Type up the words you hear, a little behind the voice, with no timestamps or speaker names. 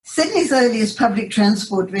Sydney's earliest public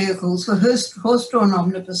transport vehicles were horse-drawn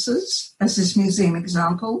omnibuses, as this museum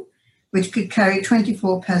example, which could carry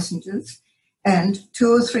 24 passengers, and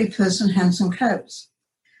 2 or 3-person hansom cabs.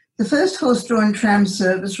 The first horse-drawn tram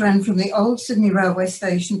service ran from the old Sydney railway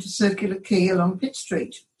station to Circular Quay along Pitt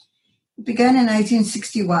Street. It began in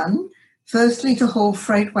 1861, firstly to haul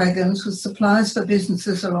freight wagons with supplies for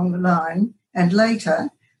businesses along the line, and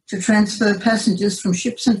later to transfer passengers from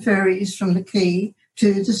ships and ferries from the quay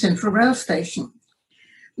to the central rail station.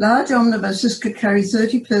 Large omnibuses could carry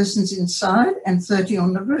 30 persons inside and 30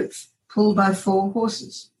 on the roof, pulled by 4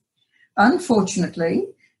 horses. Unfortunately,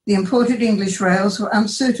 the imported English rails were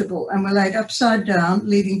unsuitable and were laid upside down,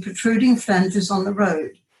 leaving protruding flanges on the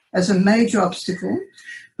road as a major obstacle,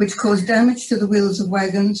 which caused damage to the wheels of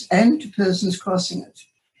wagons and to persons crossing it.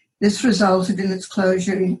 This resulted in its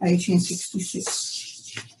closure in 1866.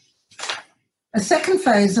 A second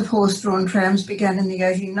phase of horse-drawn trams began in the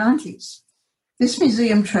 1890s. This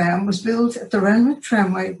museum tram was built at the Ranwick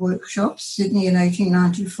Tramway Workshops, Sydney, in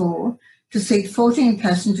 1894, to seat 14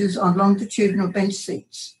 passengers on longitudinal bench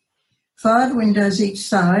seats. 5 windows each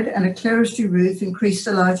side and a clerestory roof increased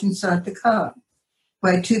the light inside the car.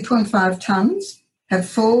 Weighed 2.5 tonnes, had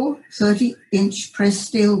 4 30-inch pressed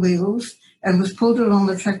steel wheels, and was pulled along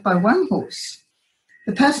the track by 1 horse.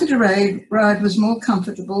 The passenger ride was more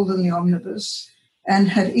comfortable than the omnibus and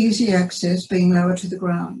had easy access, being lower to the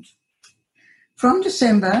ground. From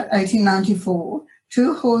December 1894,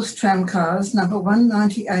 2 horse tram cars, number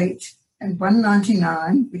 198 and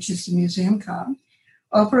 199, which is the museum car,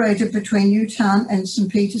 operated between Newtown and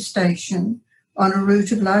St. Peter's Station on a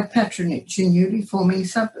route of light patronage in newly forming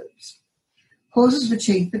suburbs. Horses were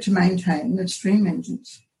cheaper to maintain than steam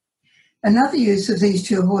engines. Another use of these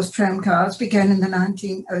 2 horse tram cars began in the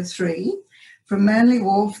 1903 from Manly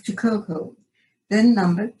Wharf to Kirkhill, then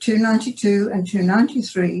numbered 292 and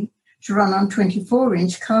 293 to run on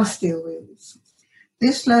 24-inch cast steel wheels.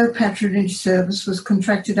 This low patronage service was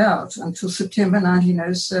contracted out until September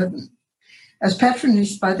 1907. As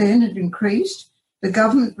patronage by then had increased, the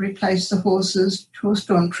government replaced the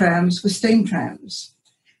horse-drawn trams with steam trams.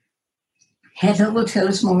 Heather will tell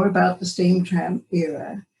us more about the steam tram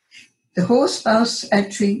era. The horse bus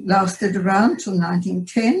actually lasted around till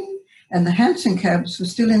 1910, and the Hansom cabs were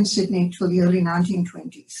still in Sydney till the early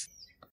 1920s.